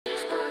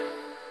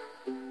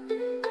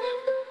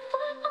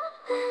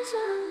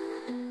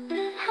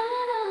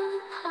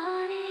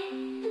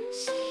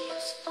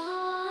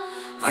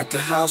Like the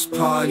house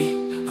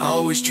party, I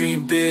always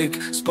dream big.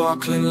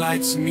 Sparkling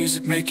lights and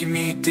music making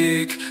me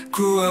dig.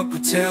 Grew up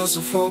with tales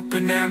of hope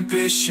and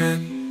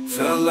ambition.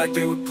 Felt like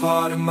they were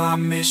part of my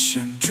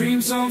mission.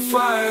 Dreams on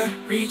fire,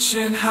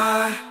 reaching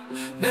high.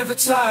 Never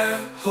tired,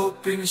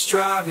 hoping and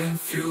striving.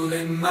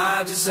 Fueling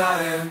my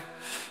desire.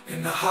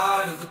 In the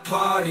heart of the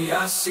party,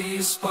 I see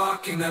a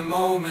spark. In that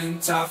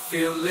moment, I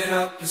feel lit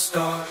up and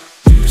start.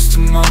 Used to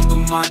mumble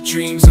my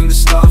dreams in the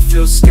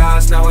star-filled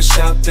skies. Now I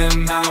shout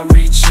them out,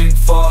 reaching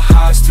for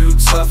highs. Through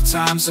tough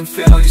times and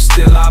failure,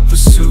 still I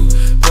pursue.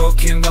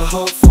 Broken the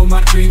hope for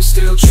my dreams,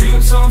 still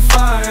dreams on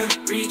fire.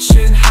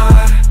 Reaching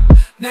high,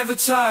 never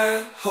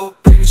tired,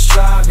 hoping and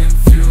striving.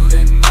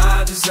 Fueling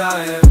my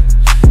desire.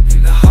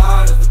 In the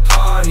heart of the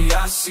party,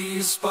 I see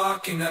a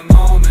spark. In that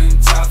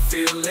moment, I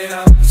feel lit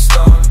up and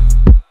start.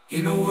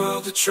 In a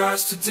world that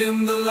tries to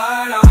dim the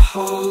light I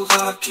hold,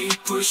 I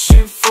keep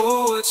pushing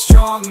forward,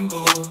 strong and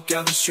bold.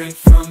 Gather strength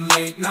from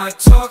late night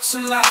talks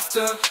and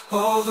laughter.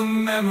 All the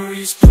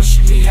memories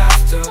pushing me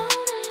after.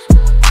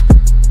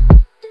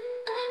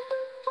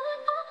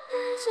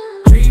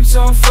 Dreams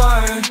on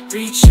fire,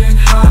 reaching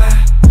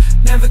high.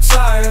 Never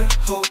tired,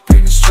 hoping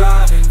and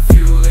striving.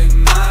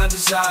 Fueling my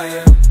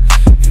desire.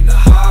 In the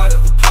heart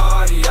of the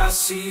party, I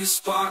see a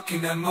spark.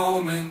 In that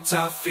moment,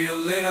 I feel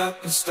lit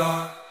up and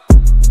start.